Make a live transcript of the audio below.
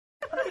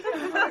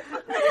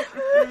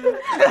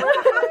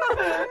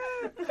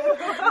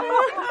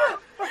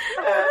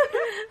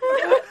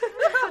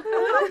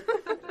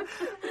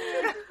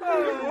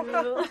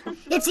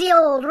It's the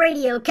Old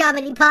Radio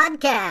Comedy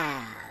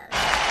Podcast.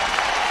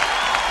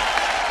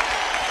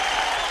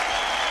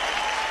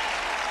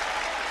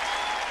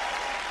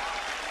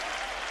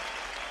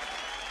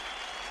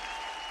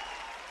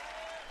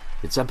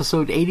 It's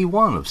episode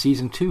 81 of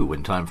Season 2,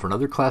 and time for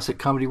another classic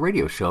comedy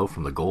radio show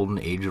from the golden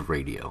age of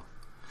radio.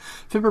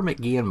 Fibber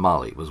McGee and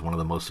Molly was one of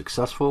the most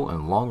successful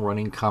and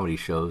long-running comedy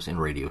shows in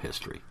radio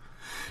history.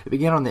 It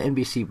began on the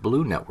NBC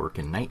Blue Network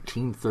in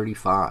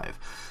 1935,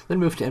 then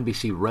moved to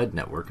NBC Red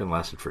Network and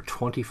lasted for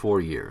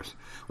 24 years,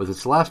 with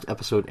its last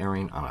episode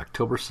airing on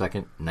October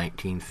 2nd,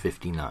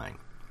 1959.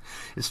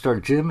 It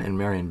starred Jim and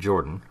Marion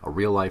Jordan, a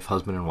real-life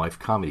husband and wife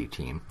comedy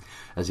team,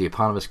 as the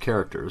eponymous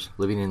characters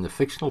living in the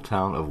fictional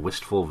town of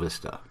Wistful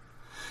Vista.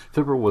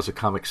 Fibber was a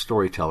comic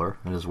storyteller,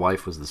 and his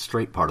wife was the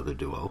straight part of the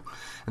duo,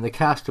 and the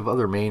cast of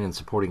other main and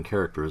supporting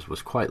characters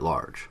was quite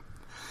large.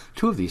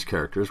 Two of these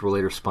characters were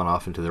later spun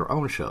off into their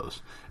own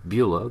shows,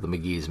 Beulah, the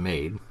McGee's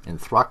maid, and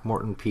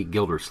Throckmorton P.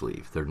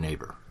 Gildersleeve, their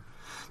neighbor.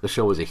 The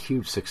show was a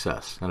huge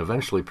success, and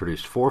eventually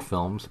produced 4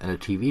 films and a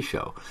TV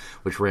show,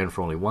 which ran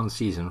for only one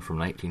season from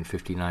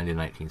 1959 to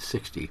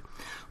 1960,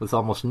 with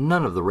almost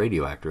none of the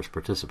radio actors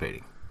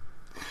participating.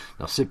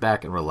 Now sit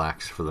back and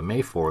relax for the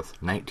May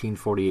 4th,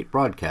 1948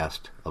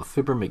 broadcast of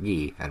Fibber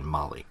McGee and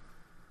Molly.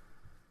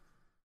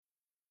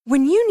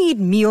 When you need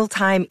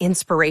mealtime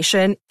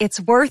inspiration,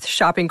 it's worth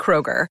shopping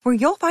Kroger, where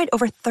you'll find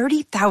over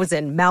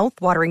 30,000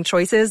 mouth-watering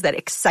choices that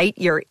excite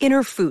your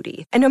inner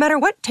foodie. And no matter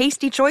what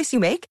tasty choice you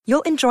make,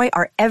 you'll enjoy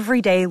our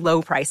everyday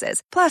low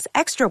prices, plus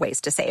extra ways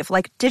to save,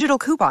 like digital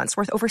coupons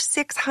worth over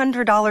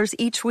 $600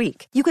 each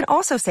week. You can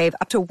also save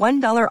up to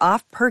 $1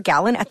 off per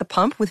gallon at the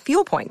pump with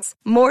fuel points.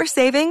 More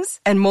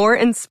savings and more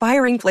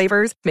inspiring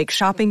flavors make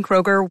shopping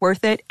Kroger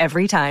worth it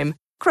every time.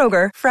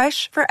 Kroger,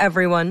 fresh for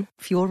everyone.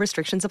 Fuel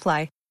restrictions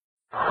apply.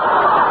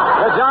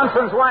 The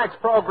Johnson's Wax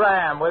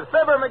Program with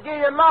Fibber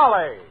McGee and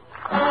Molly.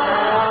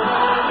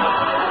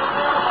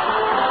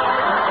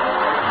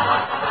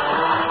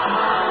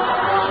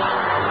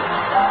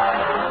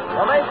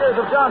 The makers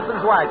of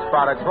Johnson's Wax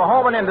products for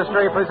home and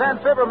industry present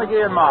Fibber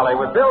McGee and Molly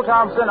with Bill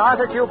Thompson,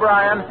 Arthur Q.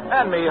 Bryan,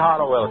 and me,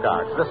 Harlow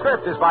Wilcox. The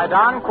script is by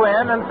Don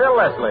Quinn and Phil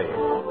Leslie.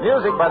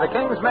 Music by the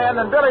King's Men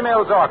and Billy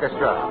Mills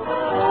Orchestra.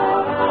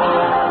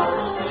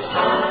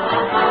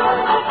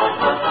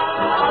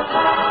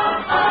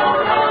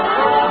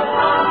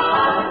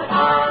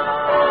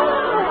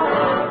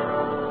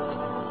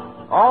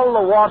 All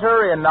the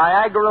water in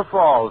Niagara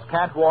Falls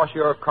can't wash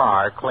your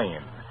car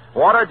clean.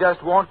 Water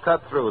just won't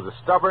cut through the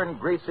stubborn,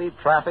 greasy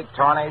traffic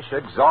tarnish,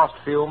 exhaust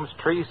fumes,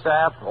 tree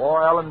sap,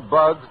 oil, and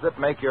bugs that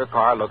make your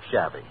car look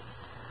shabby.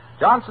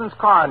 Johnson's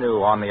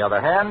Carnu, on the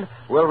other hand,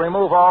 will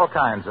remove all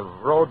kinds of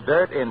road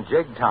dirt in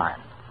jig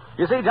time.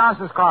 You see,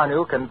 Johnson's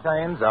Carnu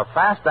contains a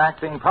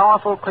fast-acting,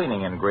 powerful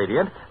cleaning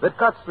ingredient that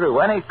cuts through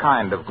any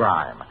kind of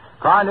grime.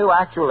 Carnu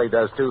actually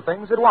does 2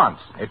 things at once.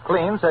 It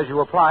cleans as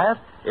you apply it.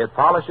 It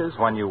polishes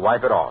when you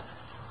wipe it off.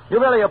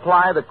 You merely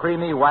apply the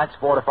creamy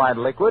wax-fortified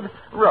liquid,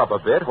 rub a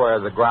bit where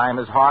the grime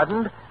is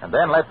hardened, and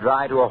then let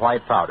dry to a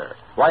white powder.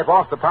 Wipe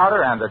off the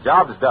powder, and the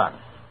job's done.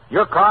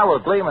 Your car will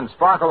gleam and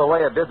sparkle the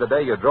way it did the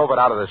day you drove it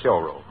out of the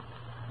showroom.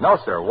 No,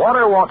 sir,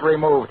 water won't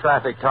remove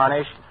traffic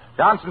tarnish.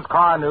 Johnson's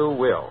Carnu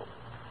will.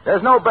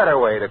 There's no better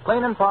way to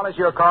clean and polish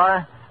your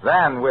car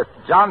than with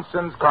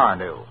Johnson's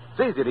Carnu.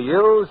 It's easy to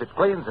use. It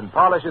cleans and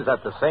polishes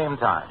at the same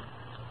time.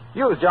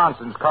 Use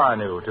Johnson's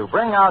Carnu to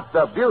bring out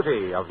the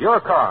beauty of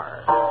your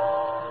car.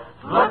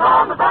 Look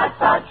on the bright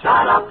side,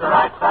 shine up the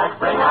right side,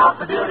 bring out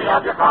the beauty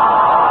of your car.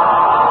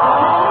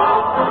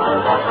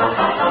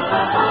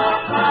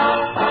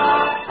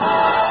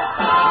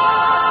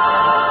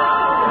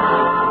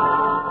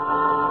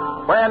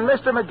 When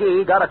Mr.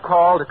 McGee got a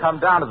call to come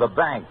down to the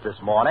bank this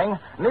morning,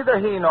 neither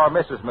he nor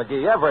Mrs.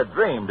 McGee ever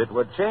dreamed it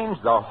would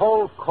change the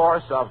whole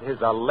course of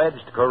his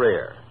alleged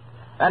career.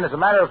 And as a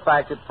matter of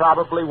fact, it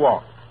probably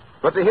won't.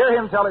 But to hear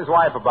him tell his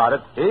wife about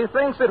it, he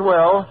thinks it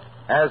will,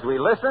 as we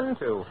listen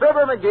to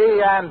Fibber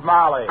McGee and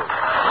Molly.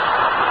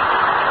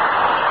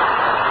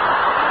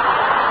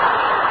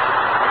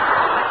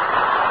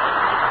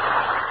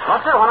 Well,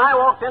 sir, when I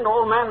walked into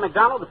old man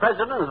McDonald, the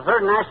president of the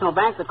Third National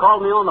Bank that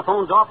called me on the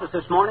phone's office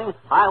this morning,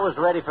 I was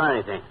ready for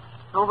anything.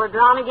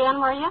 Overdrawn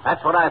again, were you?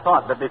 That's what I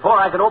thought. But before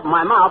I could open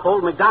my mouth,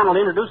 old McDonald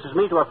introduces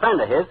me to a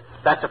friend of his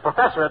that's a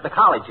professor at the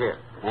college here.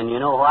 And you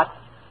know what?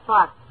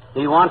 What?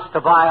 He wants to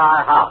buy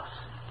our house.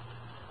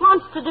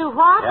 Wants to do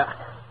what? Yeah.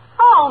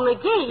 Oh,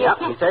 McGee, you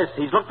Yep, he says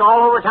he's looked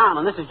all over town,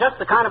 and this is just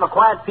the kind of a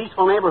quiet,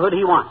 peaceful neighborhood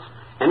he wants.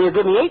 And he'll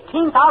give me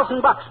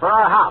 $18,000 for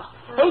our house.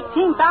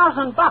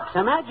 $18,000,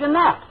 imagine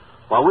that.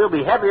 Well, we'll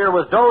be heavier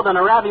with dough than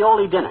a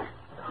ravioli dinner.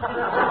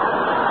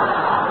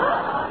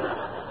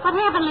 What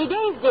heavenly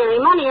days, dearie.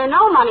 Money or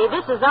no money,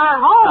 this is our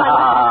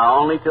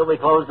home. Only till we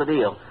close the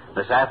deal.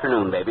 This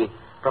afternoon, baby.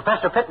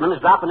 Professor Pittman is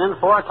dropping in at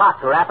 4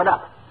 o'clock to wrap it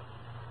up.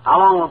 How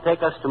long will it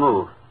take us to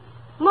move?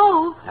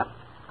 Move? Yep.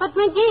 But,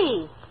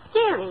 McGee,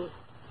 dearie,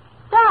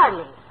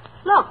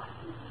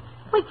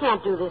 we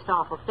can't do this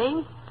awful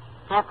thing.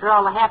 After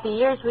all the happy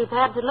years we've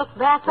had to look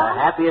back The on.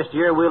 happiest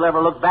year we'll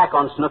ever look back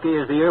on, Snooky,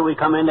 is the year we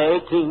come into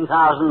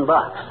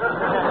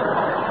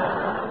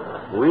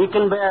 $18,000. We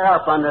can bear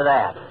up under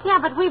that. Yeah,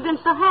 but we've been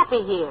so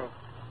happy here.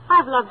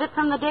 I've loved it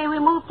from the day we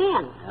moved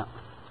in. Yeah.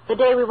 The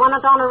day we won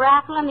it on a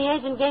raffle and the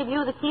agent gave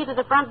you the key to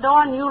the front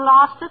door and you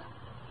lost it.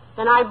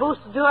 Then I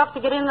boosted you up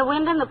to get in the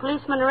window and the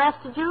policeman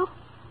arrested you.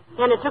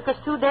 Then it took us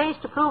 2 days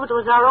to prove it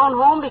was our own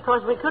home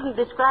because we couldn't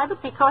describe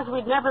it because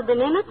we'd never been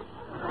in it.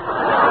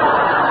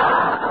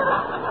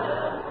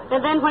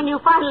 And then when you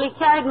finally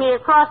carried me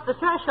across the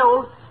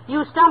threshold,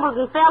 you stumbled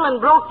and fell and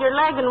broke your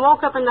leg and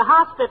woke up in the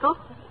hospital.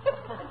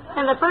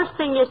 And the first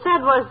thing you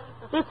said was,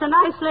 "It's a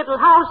nice little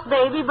house,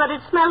 baby, but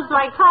it smells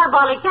like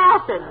carbolic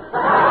acid."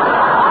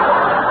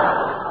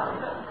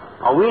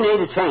 Oh, we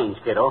need a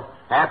change, kiddo.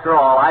 After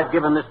all, I've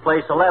given this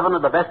place 11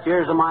 of the best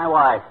years of my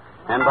life.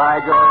 And by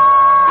George...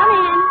 Come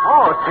in.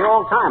 Oh, it's the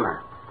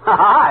old-timer.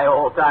 Hi,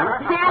 old-timer.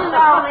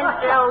 Hello,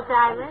 Mr.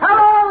 Oldtimer.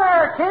 Hello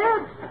there,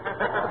 kids.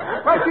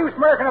 What you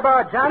smirking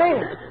about,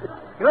 Johnny?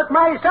 You look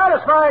mighty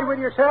satisfied with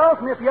yourself,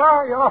 and if you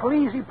are, you're awful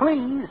easy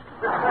pleased.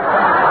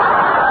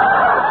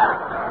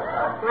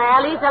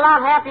 Well, he's a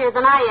lot happier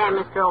than I am,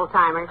 Mr.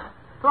 Oldtimer.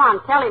 Go on,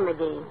 tell him,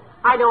 McGee.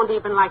 I don't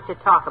even like to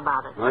talk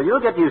about it. Well, you'll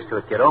get used to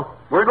it, kiddo.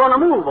 We're going to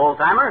move,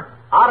 old-timer,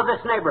 out of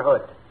this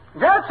neighborhood.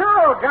 Is that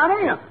so,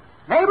 Johnny?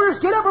 Neighbors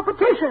get up a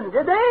petition,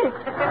 did they?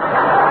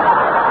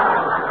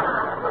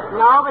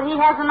 No, but he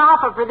has an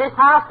offer for this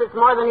house that's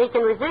more than he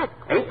can resist.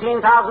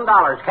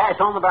 $18,000, cash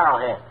on the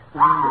barrelhead.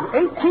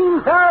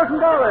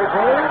 $18,000, eh?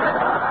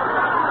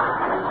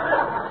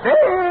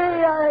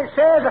 Say, I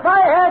says, if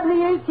I had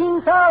me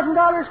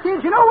 $18,000,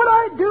 kids, you know what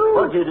I'd do?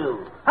 What'd you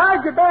do?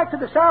 I'd get back to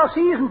the South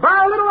Seas and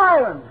buy a little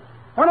island.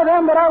 One of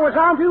them that I was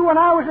onto when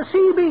I was a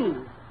CB.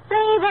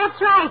 Say,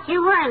 that's right.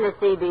 You were in the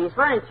CBs,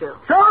 weren't you?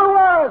 Sure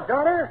was,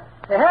 daughter.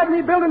 They had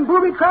me building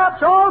booby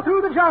traps all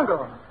through the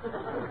jungle.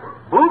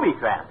 Booby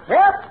traps.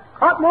 Yep,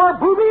 caught more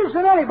boobies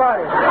than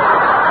anybody.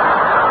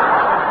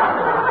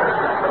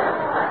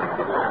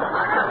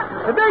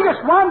 The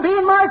biggest one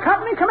being my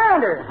company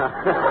commander.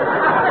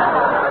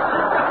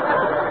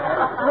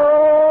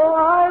 Oh,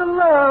 I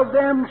love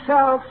them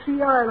South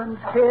Sea Islands,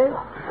 kid.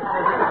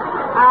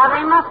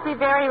 They must be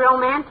very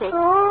romantic.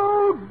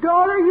 Oh,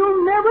 daughter,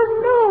 you'll never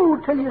know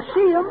till you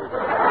see them.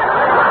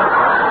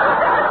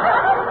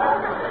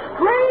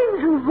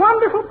 Strange and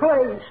wonderful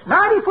place.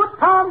 90-foot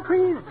palm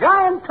trees,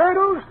 giant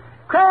turtles,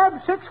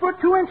 crabs 6 foot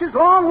 2 inches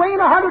long, weighing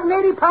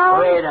 180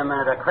 pounds. Wait a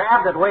minute, a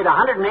crab that weighed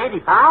 180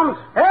 pounds?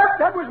 Yep,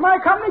 that was my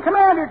company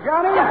commander,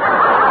 Johnny.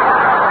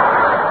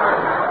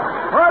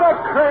 What a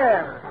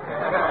crab.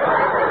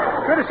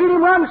 Should have seen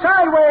him run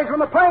sideways when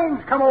the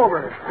planes come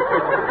over.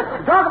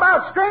 Talk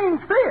about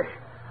strange fish.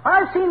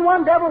 I've seen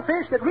one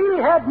devilfish that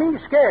really had me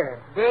scared.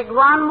 Big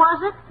one,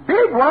 was it?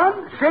 Big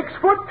one, 6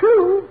 foot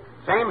 2.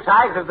 Same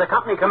size as the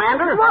company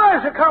commander? It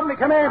was a company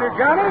commander,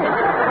 Johnny.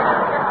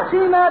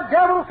 Seen that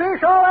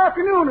devilfish all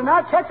afternoon and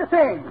not catch a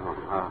thing. A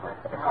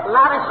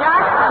lot of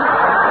sharks?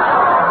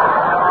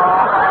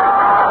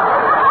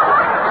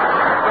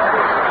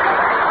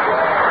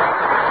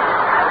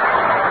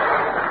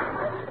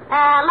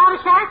 A lot of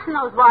sharks in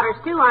those waters,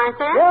 too, aren't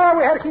there? Yeah,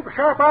 we had to keep a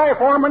sharp eye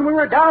for them when we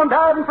were down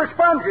diving for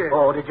sponges.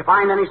 Oh, did you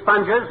find any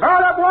sponges?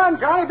 Brought up one,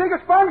 Johnny,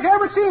 biggest sponge you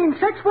ever seen.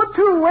 6 foot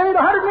 2, weighed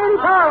 180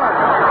 pounds.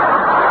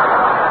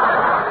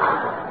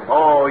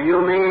 Oh,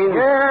 you mean...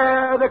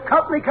 Yeah, the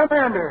company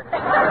commander.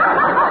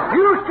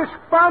 Used to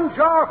sponge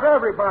off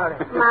everybody.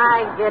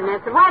 My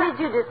goodness. Why did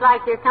you dislike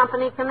your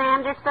company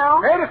commander so?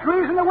 Greatest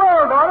reason in the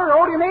world, daughter.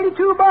 Owed him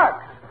 $82. But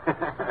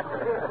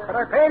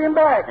I paid him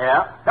back.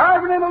 Yeah?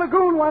 Diving in the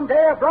lagoon one day,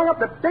 I brung up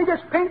the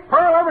biggest pink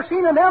pearl ever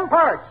seen in them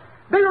parts.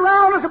 Big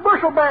around as a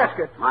bushel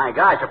basket. My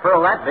gosh, a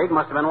pearl that big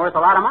must have been worth a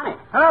lot of money.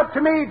 Up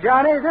to me,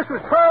 Johnny. This was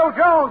Pearl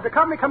Jones, the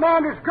company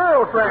commander's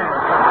girlfriend.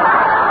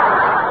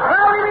 I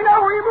don't even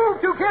know where you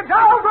moved to, kids.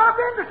 I'll drop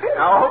in to see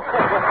you.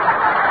 Okay.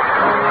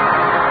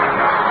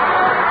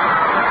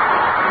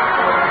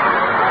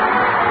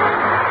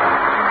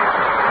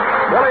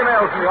 Billy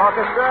Mills in the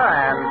orchestra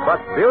and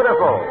But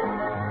Beautiful.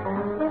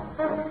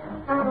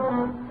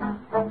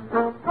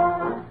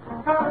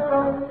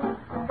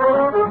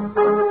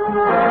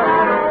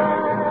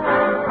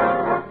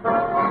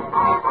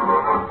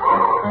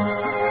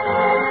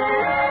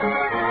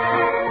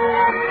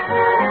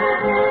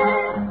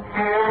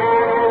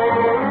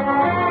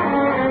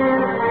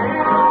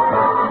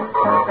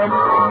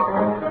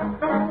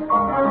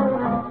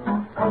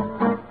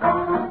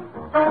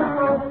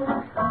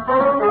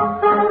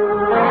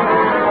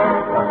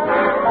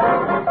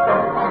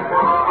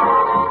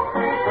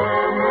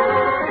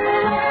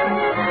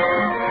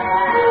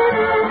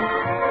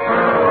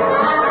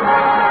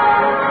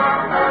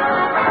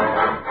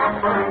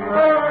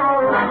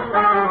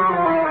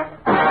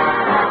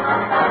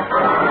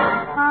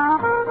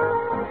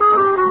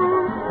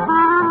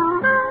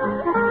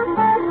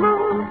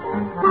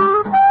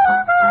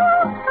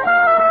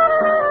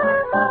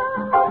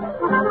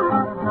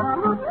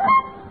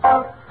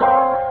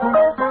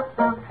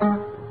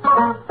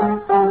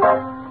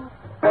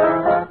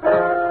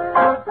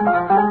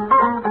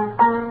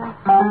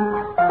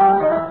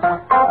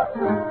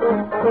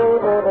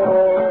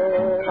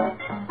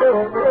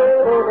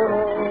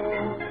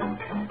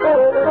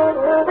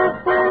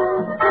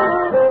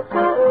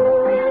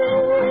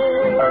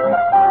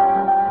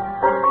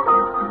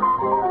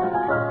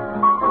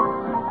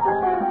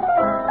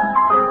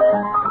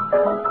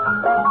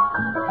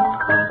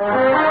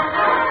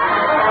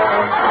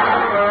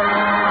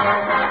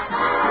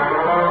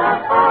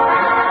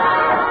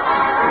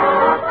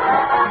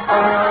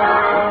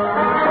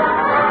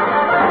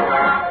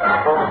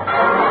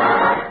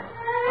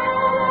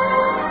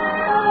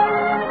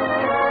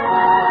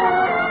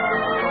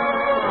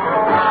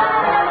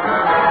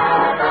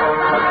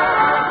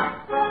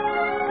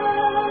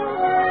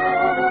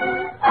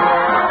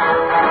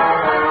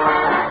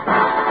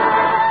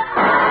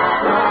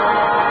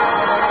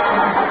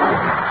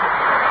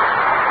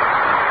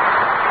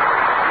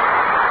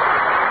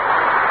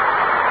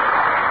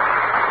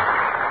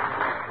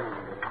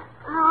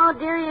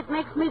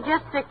 makes me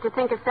just sick to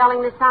think of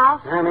selling this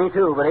house. Yeah, me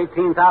too, but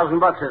 $18,000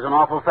 is an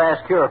awful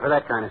fast cure for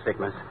that kind of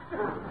sickness.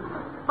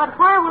 But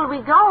where will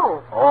we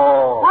go?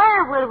 Oh.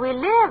 Where will we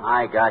live?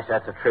 My gosh,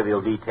 that's a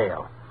trivial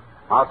detail.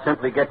 I'll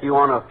simply get you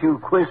on a few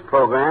quiz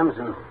programs,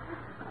 and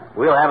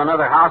we'll have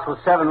another house with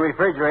 7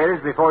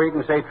 refrigerators before you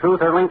can say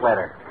truth or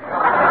Linkletter.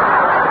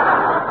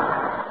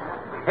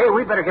 Hey,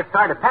 we better get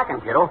started packing,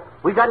 kiddo.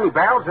 We got any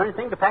barrels or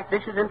anything to pack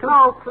dishes into?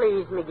 Oh,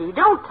 please, McGee,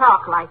 don't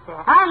talk like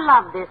that. I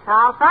love this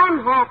house.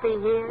 I'm happy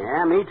here.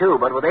 Yeah, me too,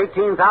 but with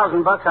 $18,000,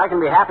 I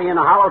can be happy in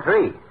a hollow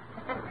tree.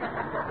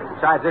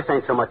 Besides, this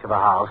ain't so much of a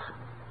house.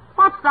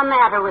 What's the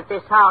matter with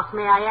this house,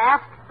 may I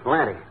ask?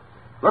 Plenty.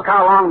 Look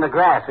how long the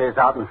grass is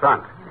out in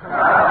front.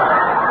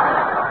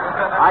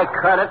 I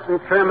cut it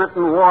and trim it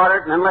and water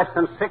it, and in less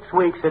than 6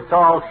 weeks, it's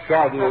all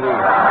shaggy again.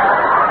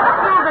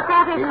 No, but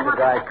that isn't what...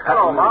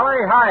 Hello, Molly.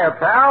 Hiya,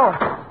 pal.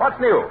 What's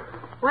new?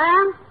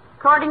 Well,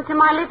 according to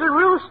my little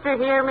rooster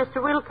here,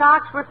 Mr.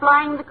 Wilcox, we're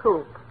flying the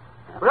coop.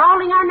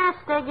 Rolling our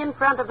nest egg in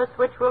front of us,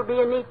 which will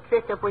be a neat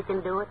trick if we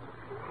can do it.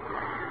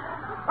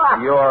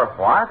 You're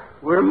what?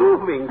 We're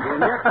moving,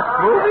 Junior.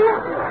 Moving?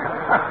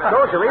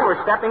 Socially,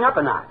 we're stepping up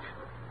a notch.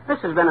 This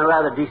has been a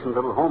rather decent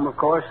little home, of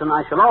course, and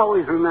I shall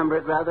always remember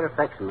it rather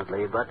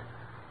affectionately, but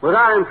with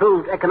our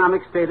improved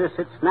economic status,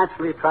 it's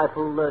naturally a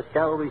trifle,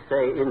 shall we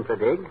say,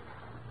 infradig.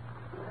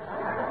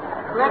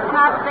 Let's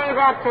not say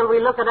that till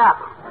we look it up.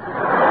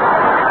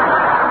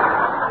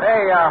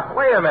 Hey,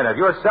 wait a minute.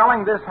 You're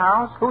selling this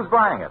house? Who's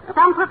buying it?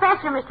 Some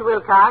professor, Mr.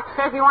 Wilcox,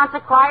 says he wants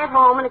a quiet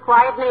home in a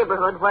quiet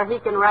neighborhood where he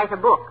can write a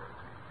book.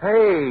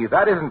 Hey,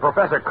 that isn't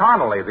Professor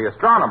Connolly, the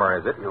astronomer,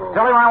 is it? No.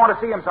 Tell him I want to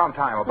see him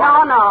sometime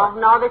about it.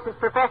 No, this is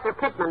Professor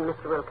Pittman,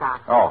 Mr.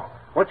 Wilcox. Oh.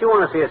 What you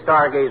want to see a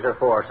stargazer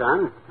for,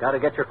 son? Got to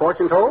get your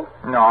fortune told?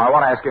 No, I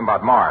want to ask him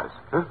about Mars.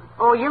 Huh?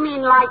 Oh, you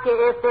mean like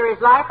if there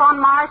is life on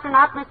Mars or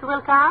not, Mr.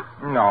 Wilcox?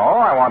 No,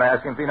 I want to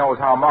ask him if he knows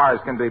how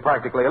Mars can be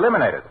practically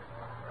eliminated.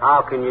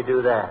 How can you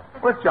do that?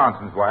 With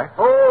Johnson's wax.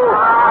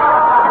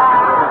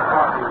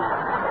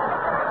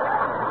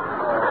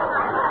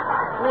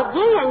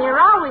 McGee, and you're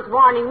always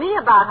warning me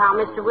about how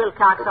Mr.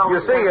 Wilcox You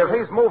always... see, if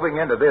he's moving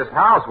into this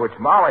house, which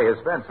Molly has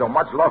spent so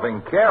much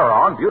loving care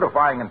on,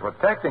 beautifying and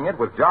protecting it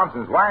with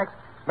Johnson's wax,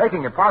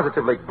 making it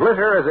positively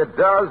glitter as it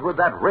does with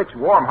that rich,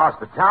 warm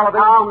hospitality...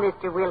 Oh,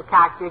 Mr.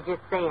 Wilcox, you're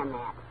just saying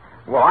that.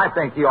 Well, I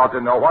think he ought to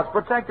know what's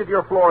protected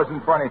your floors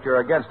and furniture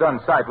against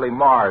unsightly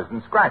mars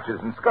and scratches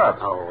and scuffs.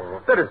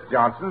 Oh. That it's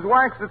Johnson's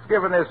wax that's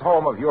given this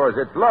home of yours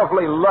its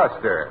lovely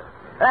luster.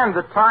 And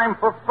the time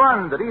for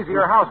fun that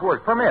easier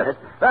housework permits.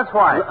 That's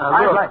why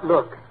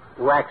Look,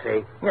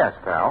 Waxy. Yes,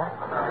 pal.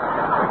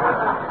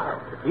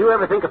 You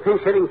ever think of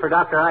pinch hitting for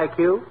Dr.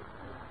 IQ?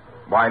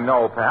 Why,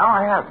 no, pal,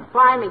 I haven't.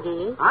 Why,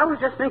 McGee? I was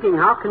just thinking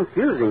how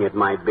confusing it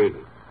might be.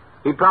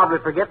 He'd probably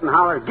forget and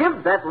holler,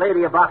 "Give that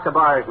lady a box of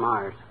bars,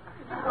 Mars."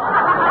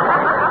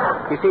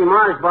 You see,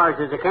 Mars bars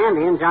is a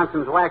candy, and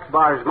Johnson's wax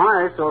bars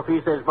Mars, so if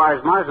he says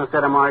bars Mars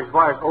instead of Mars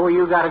bars, oh,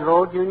 you gotta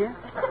go, Junior?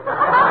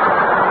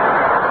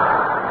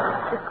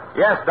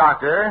 Yes,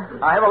 Doctor.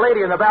 I have a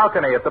lady in the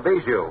balcony at the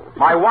Bijou.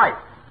 My wife.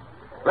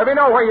 Let me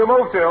know where you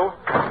move to. Okay,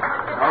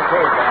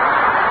 pal.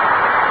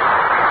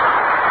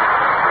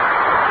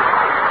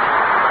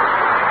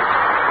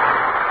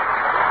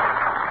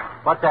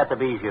 What's at the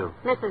Bijou?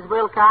 Mrs.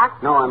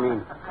 Wilcox. No, I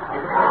mean...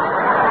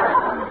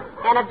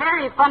 And a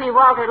very funny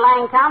Walter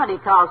Lang comedy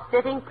called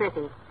Sitting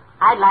Pretty.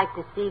 I'd like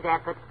to see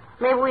that, but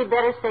maybe we'd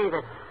better save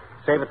it.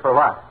 Save it for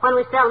what? When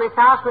we sell this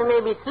house, we may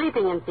be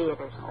sleeping in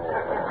theaters.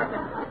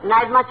 And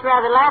I'd much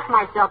rather laugh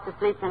myself to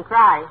sleep than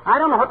cry. I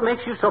don't know what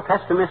makes you so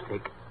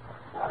pessimistic.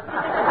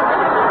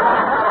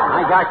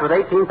 My gosh, with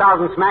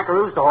 18,000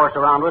 smackaroos to horse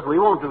around with, we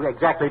won't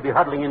exactly be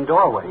huddling in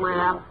doorways.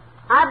 Well,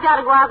 I've got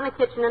to go out in the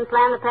kitchen and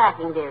plan the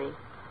packing, dearie.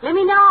 Let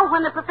me know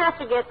when the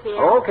professor gets here.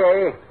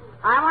 Okay.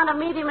 I want to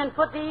meet him and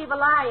put the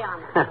evil eye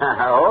on him.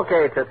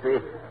 Okay,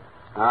 Tootsie.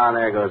 Ah,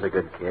 there goes a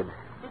good kid.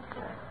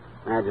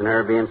 Imagine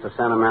her being so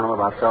sentimental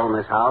about selling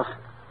this house.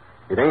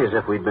 It ain't as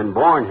if we'd been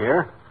born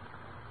here.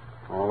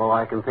 Although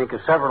I can think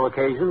of several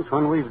occasions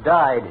when we've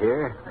died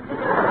here.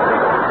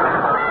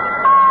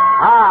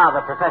 Ah,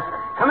 the professor.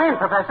 Come in,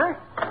 Professor.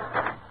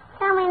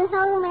 Come in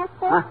who,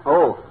 mister? Huh?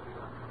 Oh,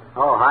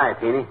 hi,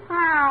 Teeny.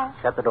 Hi.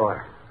 Shut the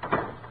door.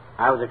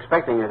 I was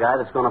expecting a guy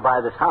that's going to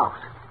buy this house.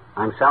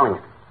 I'm selling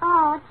it.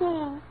 Oh,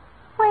 gee.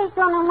 Where you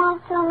going to move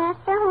to,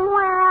 mister?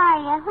 Where are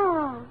you?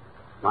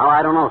 Well,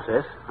 I don't know,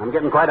 sis. I'm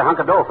getting quite a hunk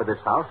of dough for this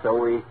house, so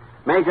we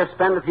may just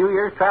spend a few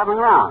years traveling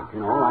around.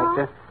 You know,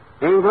 like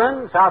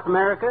England, South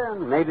America,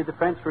 and maybe the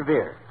French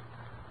Riviera.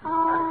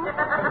 Oh.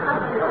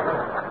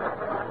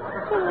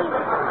 Gee.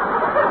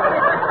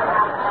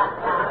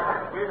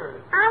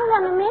 I'm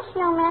going to miss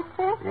you,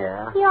 mister.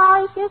 Yeah? You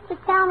always used to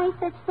tell me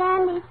such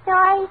dandy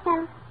stories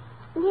and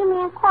give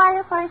me a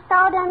quarter for a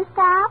soda and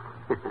stop.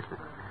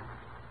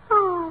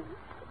 Oh,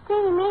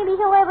 gee, maybe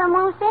whoever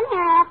moves in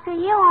here after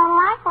you won't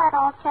like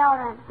little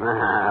children.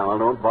 Well,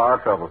 don't borrow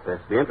trouble, sis.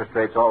 The interest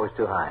rate's always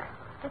too high.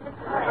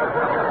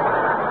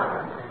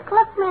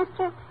 Look,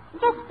 mister,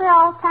 just for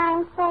old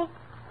time's sake,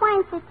 why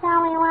don't you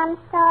tell me one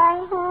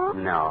story, huh?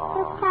 No.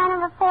 Just kind of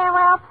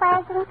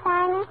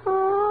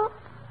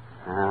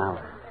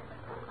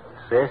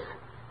sis.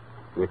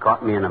 You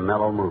caught me in a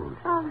mellow mood.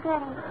 Oh,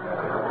 goody.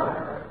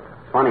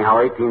 It's funny how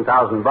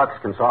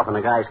 $18,000 can soften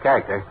a guy's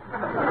character.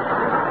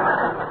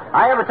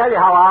 I ever tell you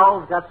how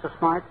owls got so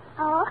smart?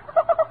 Oh,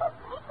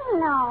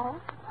 no.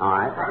 All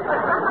right.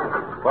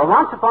 Well,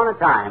 once upon a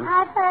time...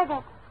 I've heard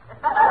it.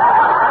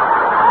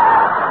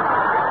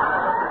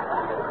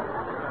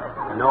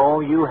 No,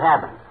 you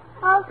haven't.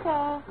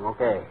 Okay.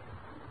 Okay.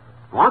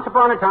 Once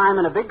upon a time,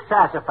 in a big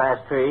sassafras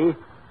tree,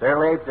 there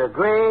lived a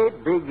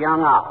great big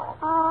young owl.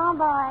 Oh,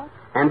 boy.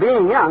 And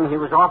being young, he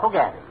was awful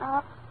gabby.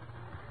 Oh.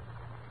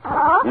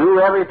 Oh?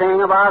 Knew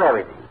everything about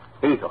everything,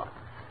 he thought.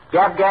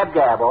 Gab, gab,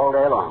 gab all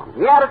day long.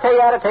 Yatta,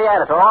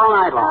 yatta, all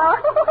night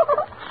long.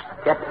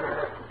 Oh.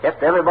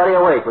 Kept everybody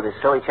awake with his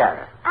silly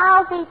chatter.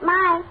 Owls eat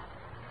mice.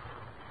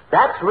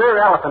 That's rear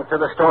elephant to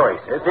the story,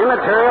 sis.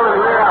 Immaterial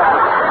and rear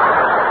elephant.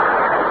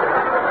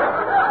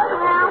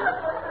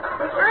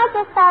 Well, I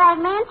just thought I'd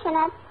mention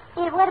it.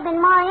 It would have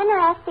been more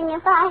interesting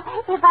if I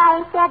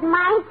said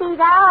mice eat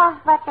owls,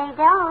 but they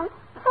don't.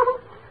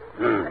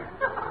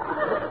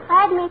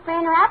 Pardon me for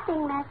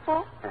interrupting,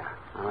 mister. Yeah,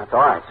 well, that's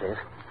all right, sis.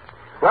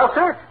 Well,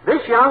 sir,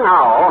 this young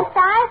owl... I'm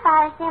sorry if I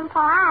was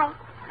impolite.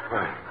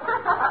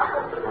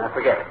 I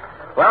forget it.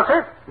 Well,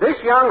 sir, this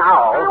young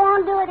owl... I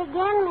won't do it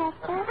again,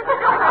 mister.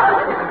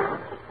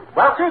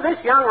 Well, sir, this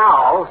young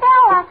owl...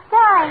 Tell a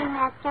story,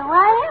 mister,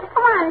 will you?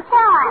 Come on,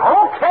 tell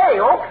us.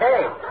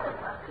 Okay.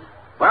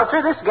 Well,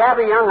 sir, this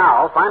gabby young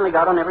owl finally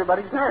got on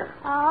everybody's nerves.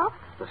 Oh?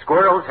 The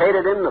squirrels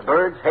hated him, the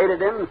birds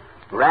hated him,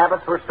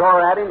 rabbits were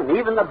sore at him, and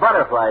even the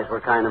butterflies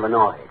were kind of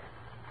annoyed.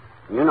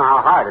 You know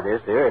how hard it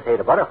is to irritate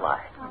a butterfly.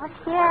 Oh,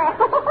 sure.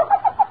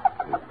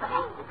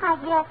 I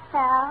guess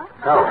so.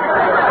 So,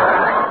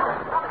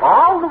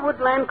 all the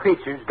woodland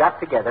creatures got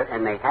together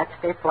and they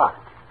hatched a plot.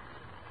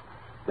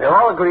 They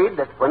all agreed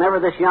that whenever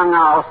this young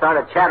owl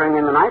started chattering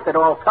in the night, they'd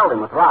all pelt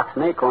him with rocks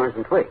and acorns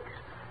and twigs.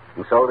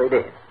 And so they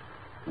did.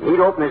 And he'd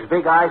open his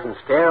big eyes and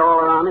stare all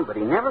around him, but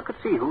he never could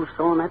see who was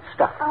throwing that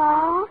stuff.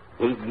 Oh?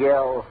 He'd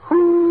yell,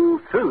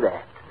 "Who threw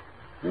that?"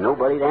 And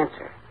nobody'd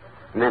answer.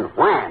 And then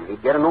wham,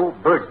 he'd get an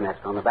old bird's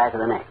nest on the back of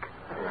the neck.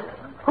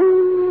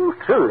 "Who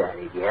threw that?"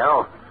 he'd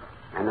yell.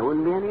 And there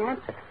wouldn't be any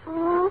answer.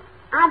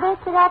 I bet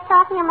you that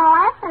taught him a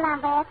lesson, I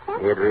bet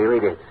you. It really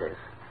did, sis.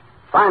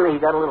 Finally, he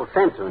got a little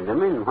sense into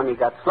him, and when he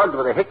got slugged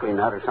with a hickory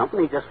nut or something,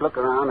 he'd just look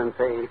around and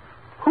say,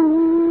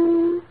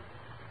 "Who?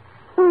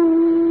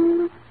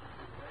 Who?"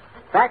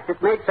 In fact,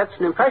 it made such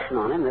an impression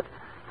on him that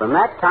from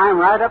that time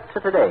right up to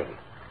today,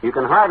 you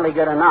can hardly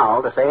get an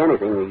owl to say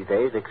anything these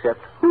days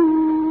except,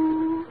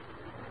 "Who?"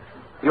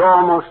 You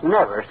almost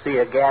never see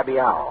a gabby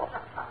owl.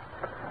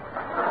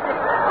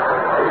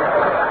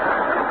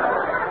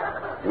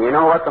 You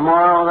know what the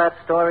moral of that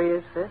story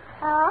is, sis?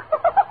 Oh?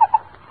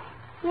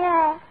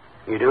 Yes.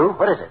 You do?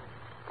 What is it?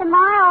 The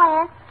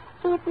moral is,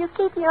 if you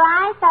keep your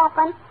eyes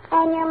open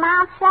and your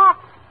mouth shut,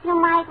 you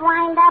might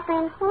wind up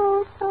in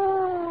who's who.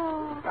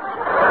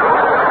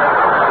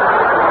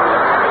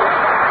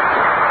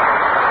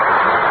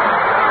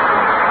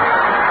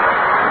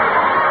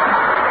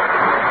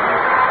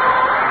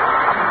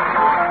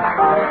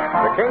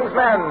 The King's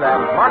Men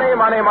and Money,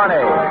 Money,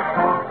 Money.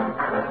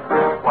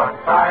 Once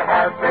I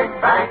had big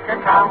bank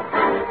account,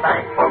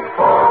 bank book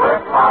full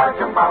with large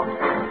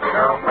amounts.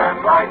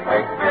 Girlfriend like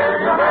big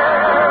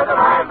millionaire, then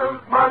I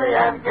lose money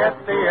and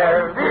get the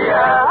air. The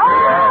air.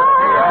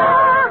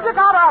 You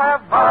gotta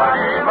have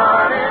money.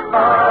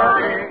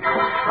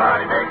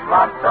 Money makes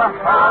lots of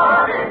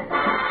money.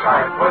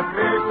 Life would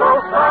be so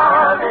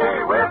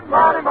sunny with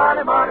money.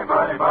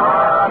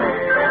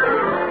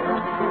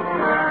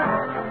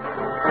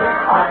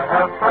 I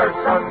have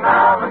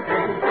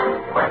personality.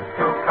 Went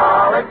to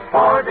college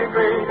for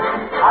degree.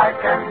 I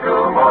can do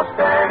most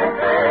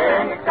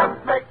anything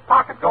except make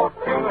pockets go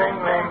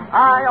ting-ling-ling.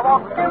 I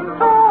walked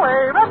into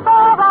a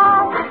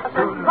restaurant. As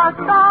soon as I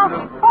got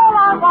all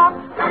I want,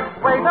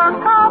 waiter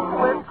come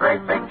with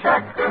great big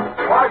check.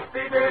 Wash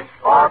the dish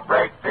or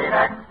break the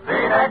neck.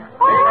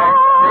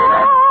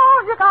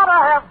 You gotta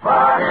have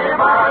money.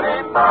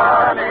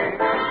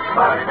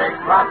 Money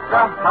makes lots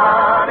of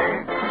money.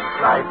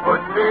 Life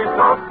would be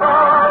so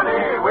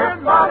funny with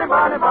money.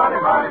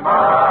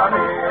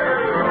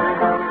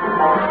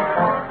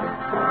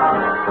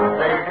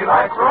 Lady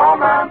likes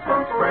romance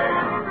and spring,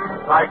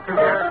 like to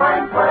hear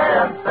train play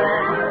and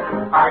sing.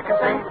 I can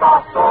sing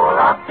fa sol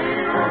la ti,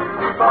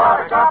 but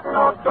I got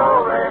no do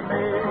re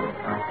mi.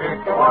 If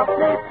you want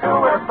me to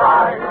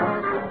advise,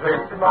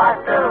 this is my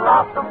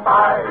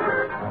philosophy.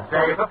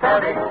 Save a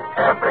penny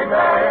every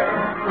day.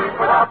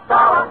 Without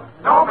dollar,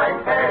 no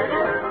make hay.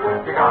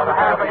 You gotta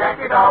have a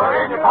Yankee dollar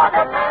in your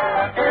pocket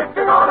if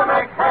you're gonna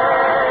make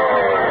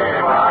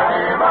hay.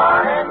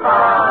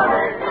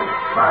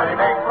 Money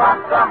makes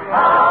lots of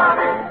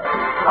money.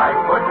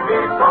 Life would be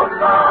so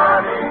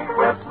sunny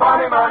with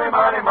money,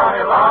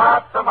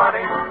 lots of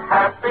money.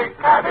 Happy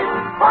cabby,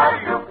 why do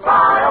you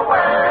fly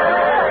away?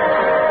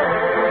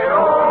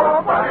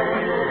 Oh, money.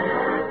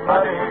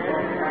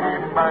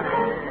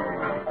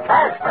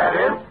 Cash, that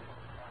is.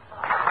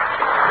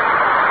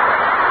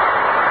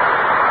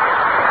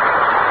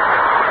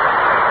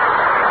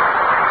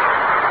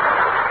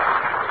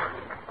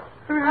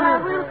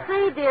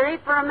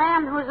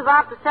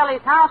 about to sell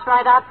his house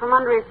right out from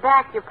under his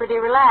back, you're pretty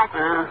relaxed.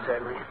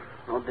 Certainly.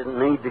 Well, didn't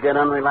need to get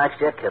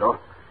unrelaxed yet, kiddo.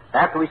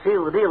 After we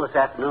seal the deal this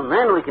afternoon,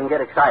 then we can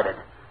get excited.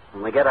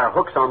 When we get our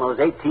hooks on those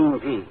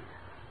 18 G's.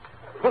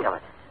 Think of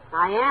it.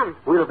 I am.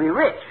 We'll be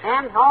rich.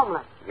 And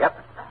homeless.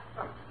 Yep.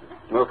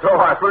 We'll throw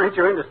our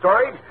furniture into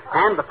storage,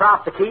 hand the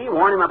prop the key,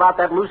 warn him about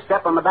that loose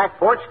step on the back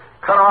porch,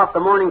 cut off the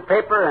morning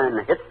paper,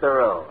 and hit the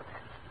road.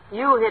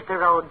 You hit the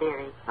road,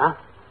 dearie. Huh?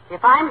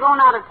 If I'm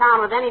going out of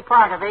town with any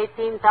part of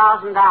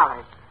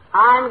 $18,000,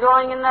 I'm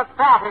going in the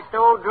fattest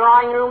old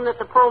drawing room that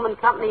the Pullman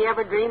Company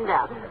ever dreamed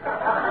of.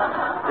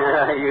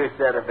 Yeah, you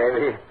said it,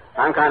 baby.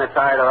 I'm kind of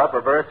tired of upper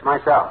berths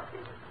myself.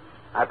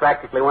 I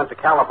practically went to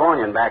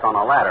California and back on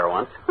a ladder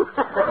once. But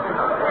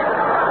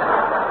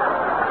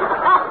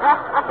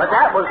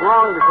that was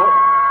long before...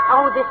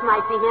 Oh, this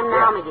might be him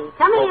now, McGee.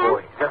 Come in.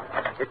 Boy.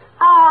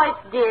 Oh,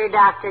 it's dear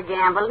Dr.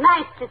 Gamble.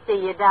 Nice to see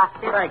you,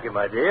 Doctor. Thank you,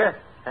 my dear.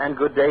 And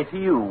good day to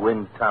you,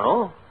 Wind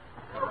Tunnel.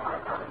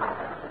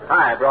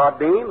 Hi,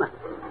 Broadbeam.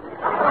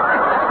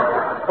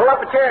 Pull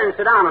up a chair and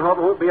sit down. I hope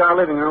it won't be our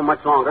living room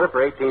much longer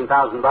for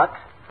 $18,000.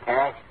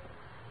 Cash.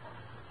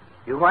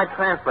 You might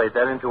translate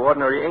that into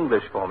ordinary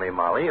English for me,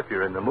 Molly, if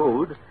you're in the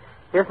mood.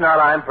 If not,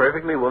 I'm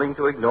perfectly willing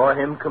to ignore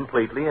him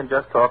completely and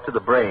just talk to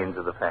the brains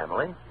of the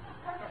family.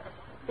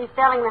 He's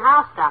selling the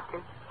house,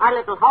 Doctor. Our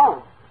little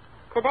home.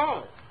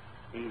 Today.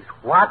 He's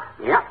what?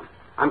 Yep.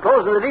 I'm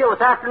closing the deal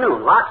this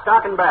afternoon. Lock,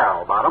 stock, and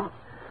barrel, Bottom.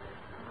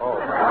 Oh.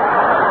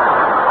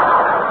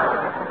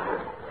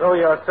 So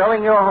you're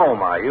selling your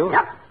home, are you?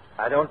 Yep.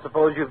 I don't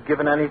suppose you've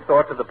given any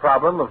thought to the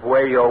problem of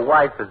where your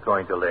wife is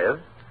going to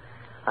live.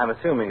 I'm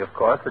assuming, of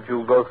course, that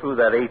you'll go through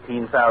that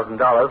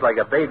 $18,000 like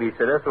a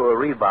babysitter through a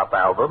Rebop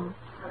album.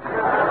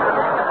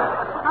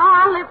 Oh,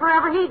 I'll live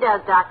wherever he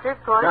does, Doctor,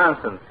 of course.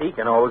 Nonsense. He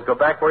can always go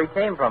back where he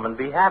came from and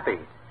be happy.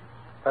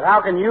 But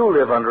how can you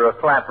live under a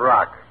flat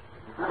rock?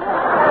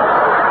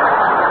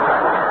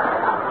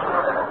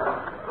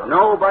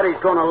 Nobody's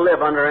going to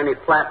live under any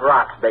flat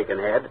rocks,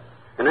 Baconhead.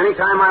 And any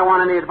time I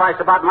want any advice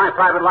about my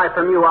private life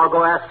from you, I'll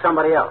go ask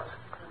somebody else.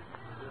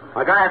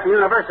 A guy at the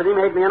university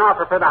made me an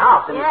offer for the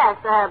house. And... Yes,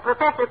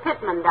 Professor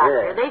Pittman,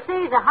 Doctor. Yes. They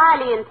say he's a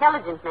highly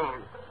intelligent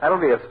man. That'll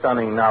be a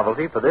stunning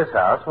novelty for this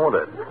house, won't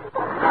it?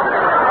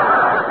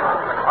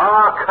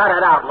 Oh, cut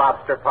it out,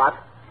 lobster pot.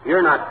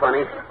 You're not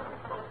funny.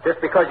 Just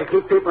because you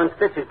keep people in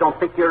stitches don't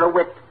think you're a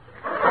wit.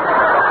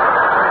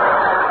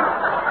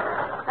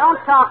 Don't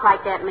talk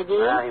like that,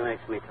 McGee. Well, he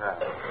makes me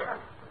tired.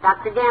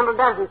 Dr. Gamble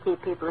doesn't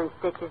keep people in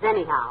stitches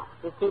anyhow.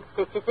 He keeps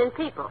stitches in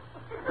people.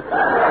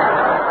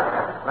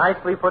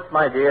 Nicely put,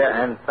 my dear,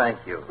 and thank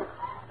you.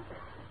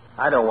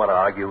 I don't want to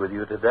argue with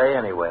you today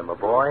anyway, my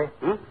boy.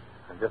 I'm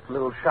just a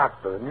little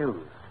shocked by the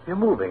news. You're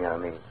moving, I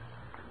mean.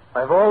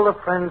 Of all the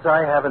friends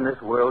I have in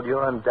this world,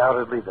 you're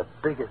undoubtedly the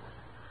biggest.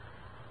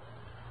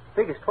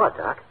 Biggest what,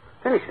 Doc?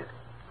 Finish it.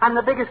 I'm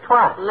the biggest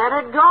what? Let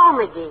it go,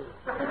 McGee.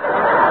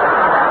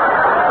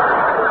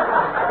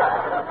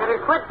 Better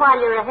quit while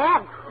you're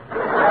ahead.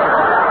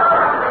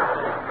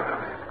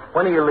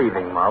 When are you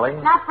leaving, Molly?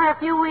 Not for a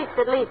few weeks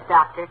at least,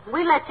 Doctor.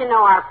 We'll let you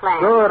know our plans.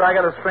 Good. I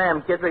got a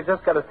scram, kid. We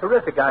just got a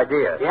terrific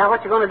idea. Yeah,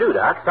 what you going to do,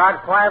 Doc?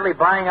 Start quietly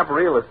buying up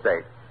real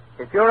estate.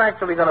 If you're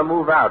actually going to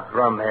move out,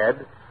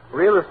 Drumhead,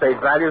 real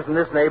estate values in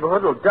this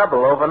neighborhood will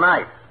double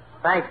overnight.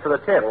 Thanks for the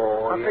tip.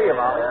 Oh, I'll see you,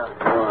 Molly.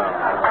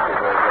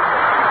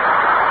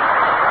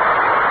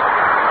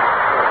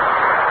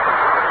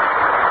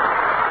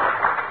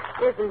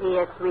 Isn't he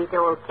a sweet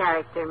old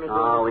character, McGee?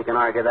 Oh, we can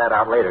argue that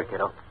out later,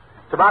 kiddo.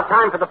 It's about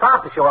time for the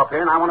prop to show up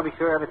here, and I want to be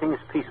sure everything is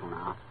peaceful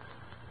now.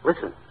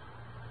 Listen,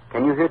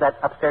 can you hear that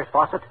upstairs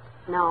faucet?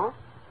 No.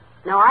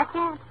 No, I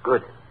can't.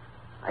 Good.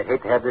 I'd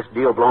hate to have this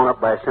deal blown up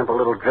by a simple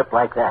little drip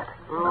like that.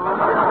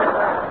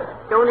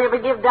 Oh. Don't ever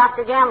give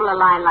Dr. Gamble a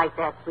line like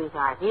that,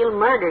 sweetheart. He'll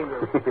murder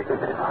you.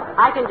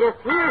 I can just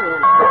hear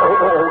him.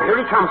 Oh, here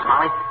he comes,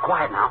 Molly.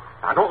 Quiet now.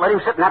 Now, don't let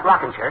him sit in that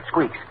rocking chair. It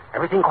squeaks.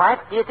 Everything quiet?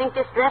 Do you think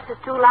this dress is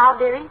too loud,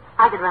 dearie?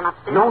 I could run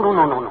upstairs.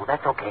 No.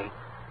 That's okay.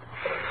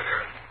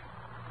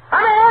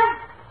 Come in!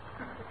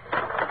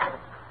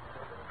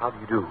 How do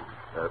you do?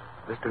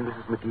 Mr. and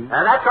Mrs. McGee?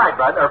 That's right,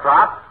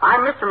 Prop.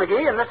 I'm Mr.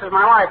 McGee, and this is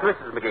my wife,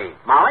 Mrs. McGee.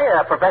 Molly,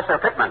 Professor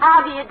Pittman.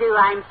 How do you do,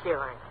 I'm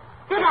sure.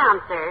 Sit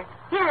down, sir.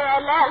 Here,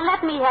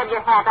 let me have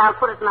your hat. I'll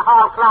put it in the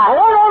hall closet.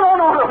 Oh,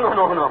 no.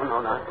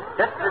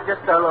 Just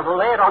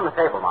lay it on the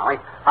table, Molly.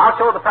 I'll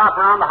show the prop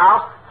around the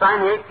house,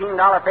 sign the $18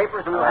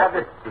 papers, and we'll have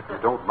this... If you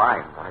don't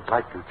mind, I'd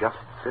like to just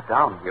sit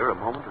down here a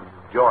moment and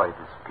enjoy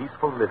this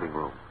peaceful living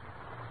room.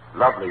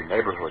 Lovely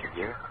neighborhood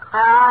here.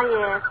 Oh,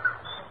 yes.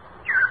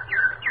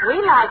 We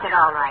like it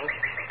all right.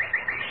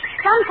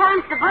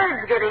 Sometimes the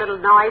birds get a little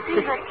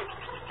noisy, but...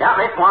 Yeah,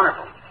 it's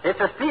wonderful. It's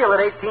a steal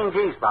at 18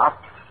 G's, Bob.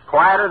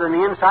 Quieter than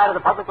the inside of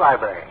the public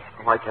library.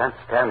 Oh, I can't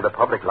stand the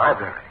public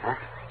library. Huh?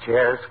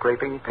 Chairs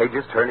scraping,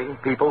 pages turning,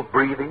 people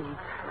breathing.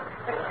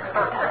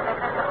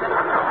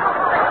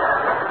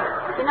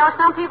 You know,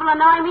 some people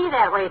annoy me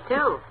that way,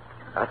 too.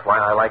 That's why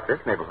I like this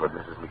neighborhood,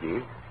 Mrs.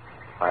 McGee.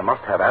 I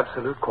must have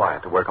absolute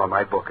quiet to work on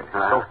my book, and it's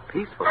so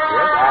peaceful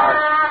here.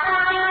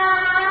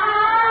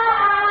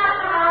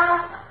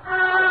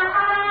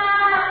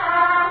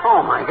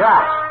 my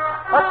gosh.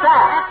 What's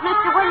that? That's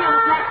Mr.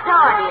 Williams next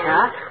door, dear.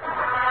 Huh?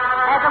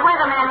 As a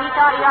weatherman, he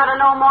thought he ought to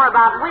know more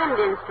about wind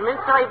instruments,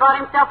 so he bought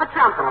himself a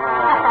trumpet.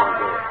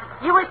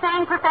 You were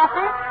saying,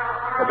 Professor?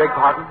 I beg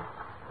pardon?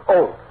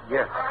 Oh,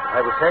 yes.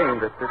 I was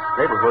saying that this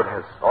neighborhood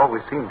has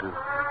always seemed to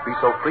be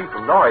so free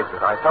from noise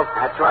that I felt...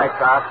 That's right,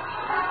 Doc.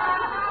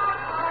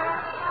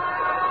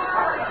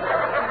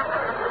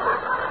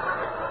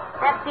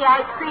 That's the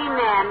ice cream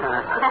man.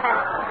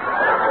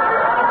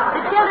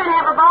 The children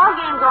have a ball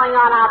game going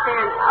on out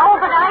there. Oh,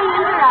 but I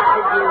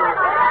interrupted you.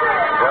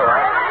 Well,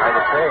 I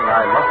was saying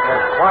I must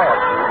have quiet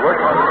to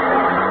work on it.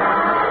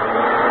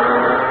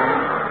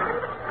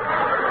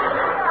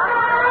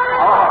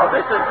 Oh,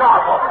 this is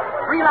awful.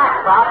 Relax,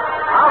 Doc.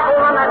 I'll go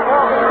on that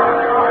wall.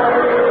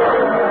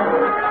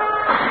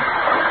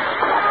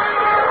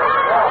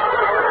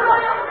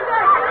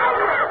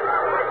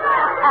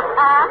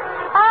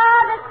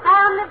 The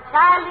sound of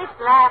childish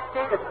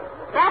laughter.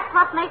 That's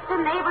what makes a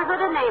neighborhood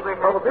a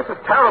neighborhood. Oh, this is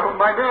terrible.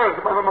 My nerves.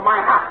 My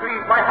hat.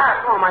 Please, my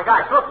hat. Oh, my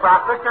gosh. Look,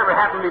 Doc. This never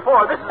happened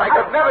before. This is... I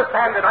could never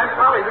stand it. I'm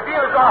sorry. The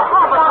deal is off.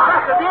 Oh, but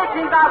Professor, the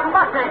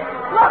 $18,000 thing.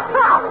 Look,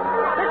 Doc.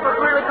 This was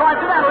really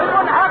coincidental. It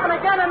wouldn't happen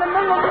again in a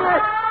million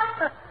years.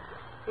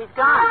 He's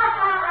gone.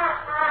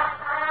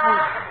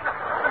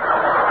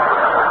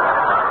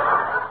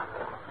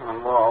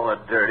 Of all the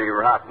dirty,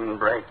 rotten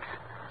breaks.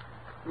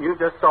 You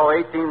just saw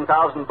 $18,000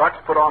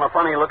 put on a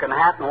funny-looking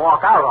hat and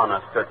walk out on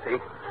us,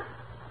 Tootsie.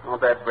 Won't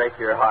that break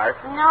your heart?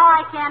 No,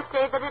 I can't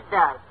say that it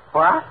does.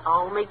 What?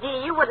 Oh,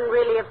 McGee, you wouldn't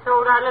really have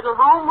sold our little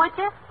home, would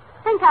you?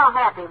 Think how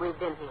happy we've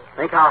been here.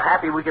 Think how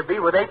happy we could be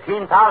with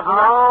 $18,000?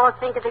 Oh,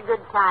 think of the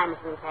good times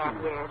we've had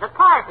here. The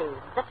parties,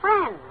 the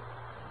friends,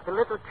 the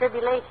little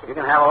tribulations. You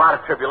can have a lot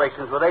of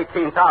tribulations with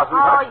 $18,000.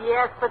 Oh,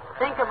 yes, but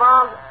think of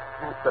all...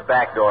 That's the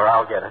back door.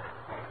 I'll get it.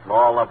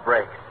 All the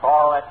brakes.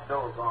 All that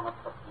dough on it.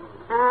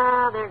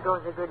 Ah, there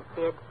goes a good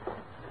kid.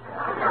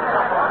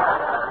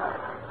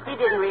 He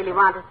didn't really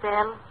want to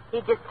sell.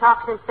 He just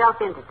talks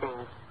himself into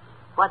things.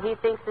 What he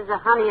thinks is a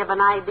honey of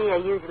an idea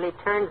usually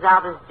turns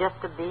out as just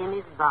a bee in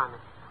his bonnet.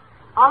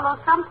 Although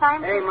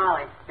sometimes... Hey,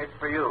 Molly, it's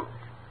for you.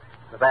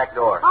 The back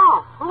door.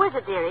 Oh, who is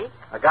it, dearie?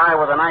 A guy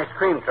with an ice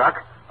cream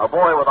truck, a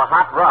boy with a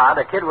hot rod,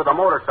 a kid with a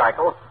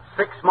motorcycle,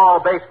 6 small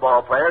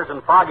baseball players,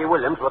 and Foggy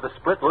Williams with a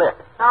split lip.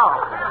 Oh.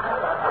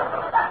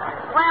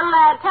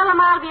 Well, tell him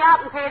I'll be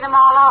out and pay them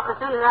all off as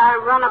soon as I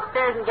run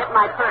upstairs and get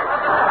my purse.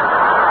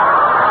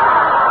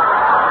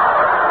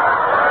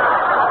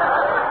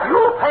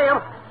 You pay him?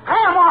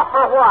 Pay him off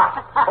for what?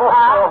 I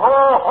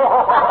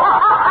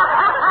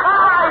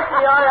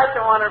see. Oh, that's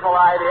a wonderful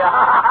idea.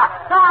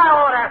 No, I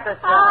won't have to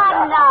sell it.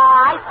 Oh, no,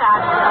 I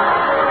thought so.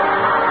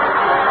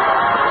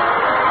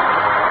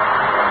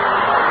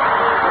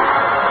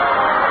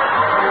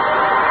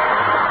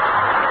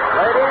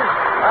 Ladies,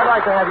 I'd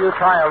like to have you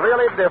try a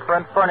really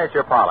different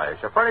furniture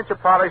polish. A furniture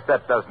polish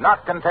that does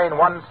not contain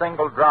one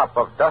single drop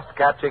of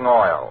dust-catching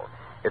oil.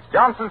 It's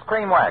Johnson's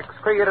Cream Wax,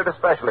 created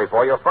especially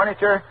for your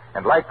furniture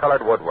and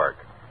light-colored woodwork.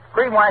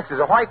 Cream Wax is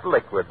a white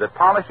liquid that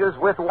polishes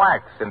with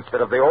wax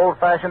instead of the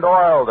old-fashioned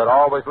oil that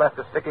always left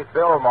a sticky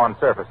film on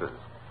surfaces.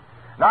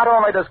 Not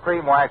only does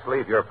Cream Wax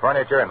leave your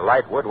furniture and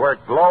light woodwork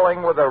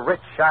glowing with a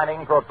rich,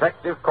 shining,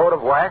 protective coat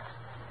of wax,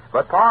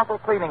 but powerful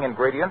cleaning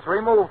ingredients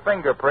remove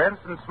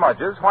fingerprints and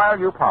smudges while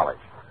you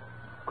polish.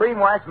 Cream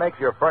Wax makes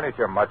your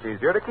furniture much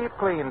easier to keep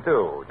clean,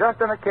 too.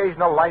 Just an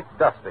occasional light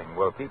dusting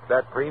will keep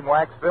that Cream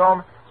Wax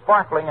film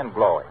sparkling and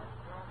glowing.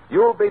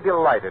 You'll be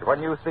delighted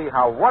when you see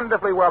how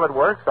wonderfully well it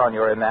works on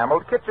your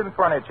enameled kitchen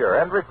furniture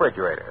and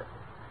refrigerator.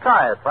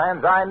 Try it,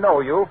 friends. I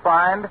know you'll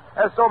find,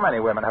 as so many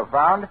women have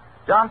found,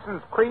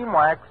 Johnson's Cream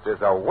Wax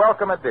is a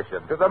welcome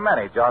addition to the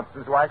many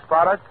Johnson's Wax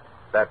products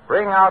that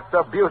bring out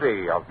the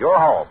beauty of your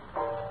home.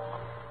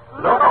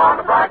 Look on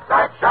the bright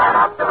side, shine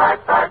up the right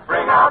side,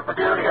 bring out the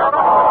beauty of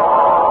the home.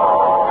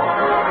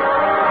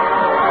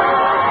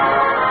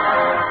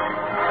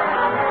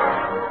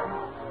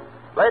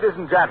 Ladies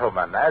and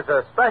gentlemen, as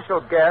a special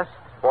guest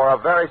for a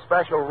very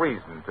special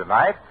reason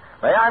tonight,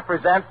 may I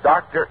present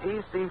Dr.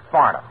 E.C.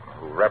 Farnham,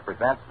 who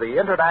represents the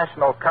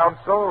International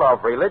Council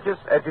of Religious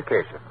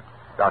Education.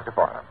 Dr.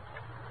 Farnham.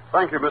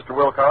 Thank you, Mr.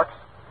 Wilcox.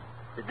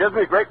 It gives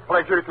me great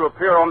pleasure to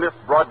appear on this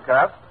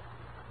broadcast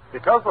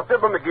because the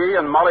Fibber McGee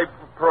and Molly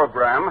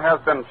program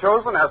has been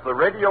chosen as the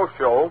radio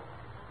show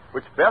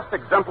which best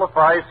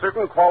exemplifies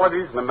certain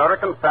qualities in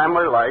American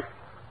family life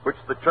which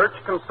the church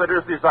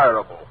considers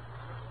desirable.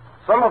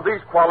 Some of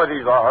these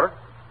qualities are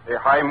a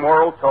high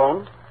moral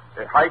tone,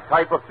 a high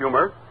type of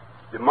humor,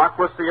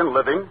 democracy in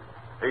living,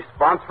 a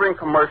sponsoring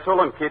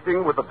commercial in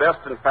keeping with the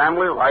best in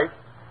family life,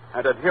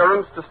 and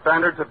adherence to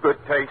standards of good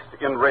taste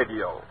in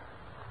radio.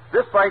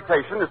 This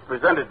citation is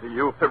presented to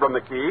you, Fibber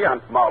McGee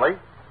and Molly,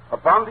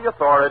 upon the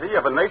authority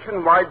of a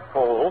nationwide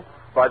poll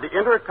by the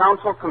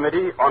Inter-Council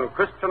Committee on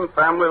Christian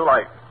Family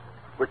Life,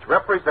 which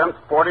represents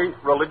 40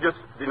 religious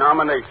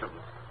denominations.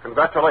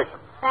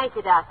 Congratulations. Thank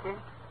you, Doctor.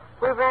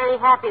 We're very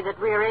happy that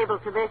we are able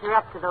to measure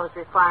up to those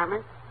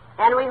requirements,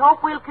 and we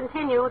hope we'll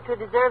continue to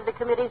deserve the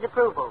committee's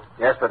approval.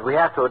 Yes, but we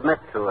have to admit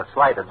to a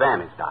slight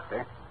advantage,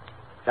 Doctor.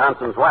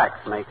 Johnson's wax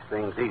makes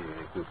things easier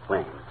to keep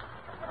clean.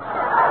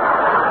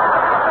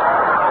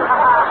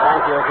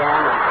 Thank you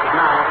again, and good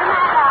night.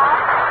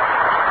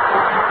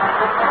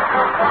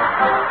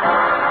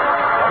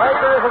 The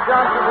makers of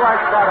Johnson's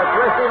Wax Products,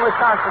 Racine,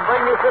 Wisconsin,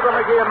 bring you Fibber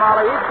McGee and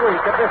Molly each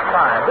week at this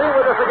time. Be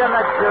with us again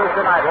next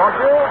Tuesday night, won't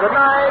you? Good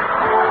night.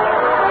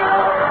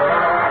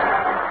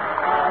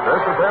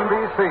 This is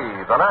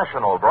NBC, the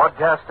National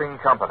Broadcasting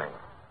Company.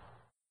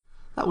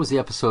 That was the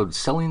episode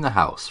Selling the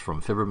House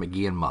from Fibber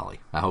McGee and Molly.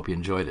 I hope you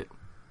enjoyed it.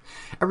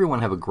 Everyone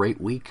have a great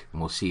week,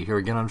 and we'll see you here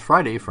again on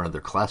Friday for another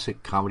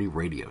classic comedy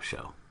radio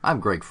show. I'm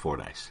Greg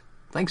Fordyce.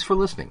 Thanks for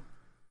listening.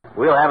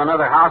 We'll have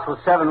another house with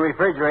 7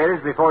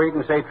 refrigerators before you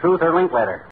can say truth or Linkletter.